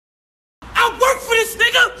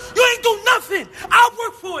nigga. You ain't do nothing. I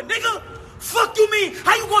work for it, nigga. Fuck you mean?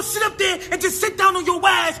 How you gonna sit up there and just sit down on your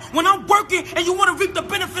ass when I'm working and you wanna reap the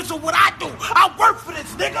benefits of what I do? I work for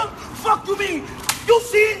this, nigga. Fuck you mean? You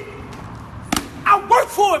see it? I work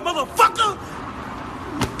for it, motherfucker.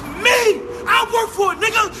 Me, I work for it,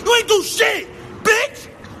 nigga. You ain't do shit, bitch.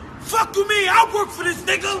 Fuck you mean? I work for this,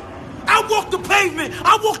 nigga. I walk the pavement.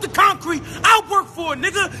 I walk the concrete. I work for it,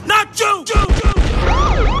 nigga. Not you.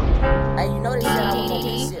 Hey, you know they said I was gonna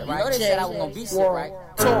be shit, right? You know they said I was gonna be shit, right?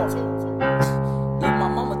 Even my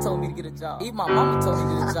mama told me to get a job. Even my mama told me to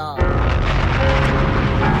get a job. You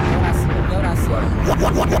know what I said?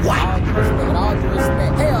 All due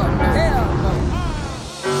respect. Hell no.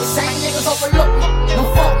 The same niggas overlook me. Them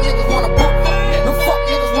fuck niggas wanna book me. Them fuck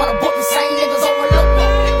niggas wanna book me. Same niggas overlook me.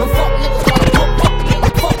 Them fuck niggas wanna book me.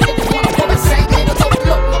 Them fuck niggas wanna book me. Same niggas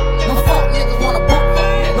overlook me. Them fuck niggas wanna book me.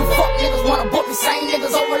 Them fuck niggas wanna book me. Same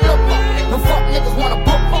niggas overlook me. Them fuck niggas wanna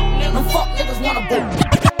book me. Them fuck niggas wanna book me.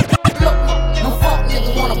 Them fuck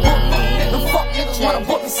niggas wanna book me. Them fuck niggas wanna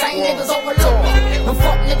book me. Same niggas overlook me. Them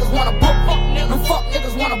fuck niggas wanna book me. Them fuck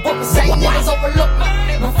niggas wanna book me. Same niggas overlook me.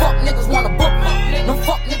 Them fuck niggas wanna book me. Them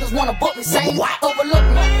fuck niggas wanna book me. Same overlook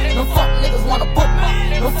me. Them fuck niggas wanna book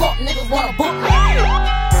me. Them fuck niggas wanna book me.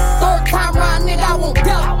 Third time round, nigga, I won't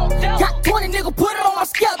doubt. Got 20, nigga, put it on my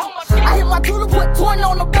schedule. I hit my doodle, put 20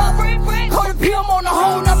 on the bezel. Call the PM on a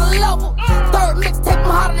whole nother level. Third mixtape, I'm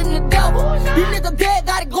hotter than the devil. These niggas dead,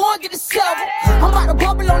 gotta go and get a shovel. I'm about to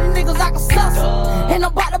bubble on these niggas like a sussel. And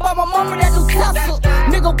I'm about to buy my mama that new Tesla.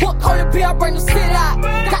 Nigga book, call the PM, bring the shit out.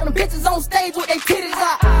 Got them bitches on stage with they titties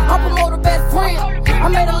out. I'm promoter best friend. I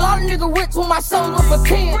made a lot of niggas rich when my shows were for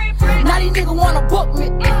 10. Now these niggas wanna book me.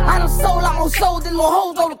 I done sold out more shows than more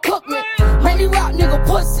hoes on the cook me. Man, these rap nigga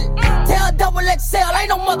pussy. Tell double XL, ain't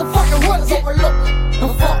no motherfucking rookie. Overlook me. Them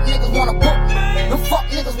fuck niggas wanna book me. Them fuck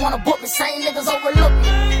niggas wanna book me. Same niggas overlook me.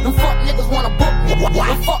 Them fuck niggas wanna book me.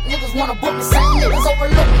 Them fuck niggas wanna book me. Same niggas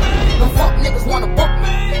overlook me. Them fuck niggas wanna book me.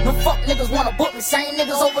 Them fuck niggas wanna book me. Same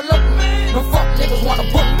niggas overlook me. Them fuck niggas wanna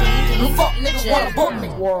book me. Them fuck niggas wanna book me.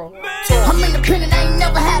 I'm independent, I ain't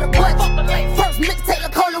never had a budget. First mixtape,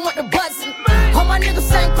 like Colin with the buzzing. All my niggas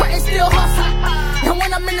same crack, they still hustling. And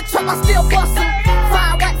when I'm in the trap, I still bustin'.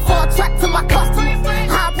 Fire right for a track to my customers.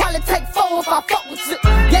 I'll probably take 4 if I fuck with you.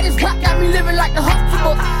 Yeah, this rap got me living like the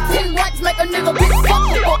Huxtable. 10 rights make a nigga bitch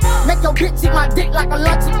fuckable. Make your bitch eat my dick like a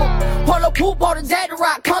lunchable. Polo poop, bought a J to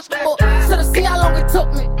ride comfortable. Should've seen how long it took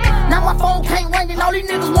me. Now my phone can't ring and all these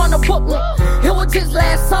niggas wanna book me. It was just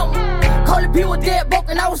last summer. Calling people dead broke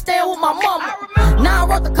and I was staying with my mama. Now I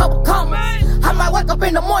wrote a couple comments. I might wake up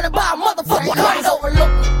in the morning by a motherfucking cars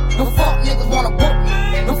overlook me. Them fuck niggas wanna book me.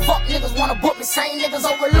 Them fuck niggas wanna book me. Same niggas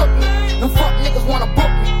overlook me. Them fuck niggas wanna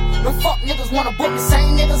book me. Them fuck niggas wanna book me.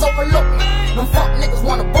 Same niggas overlook me. Them fuck niggas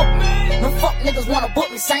wanna book me. Them fuck niggas wanna book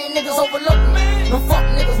me. Same niggas overlook me. Them fuck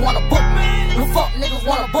niggas wanna book me. Them fuck niggas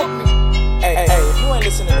wanna book me. Hey, if you ain't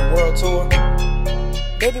listening to Worldtour,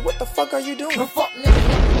 baby, what the fuck are you doing? Them fuck niggas.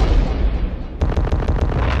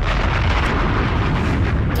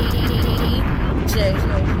 DJ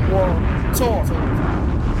Worldtour.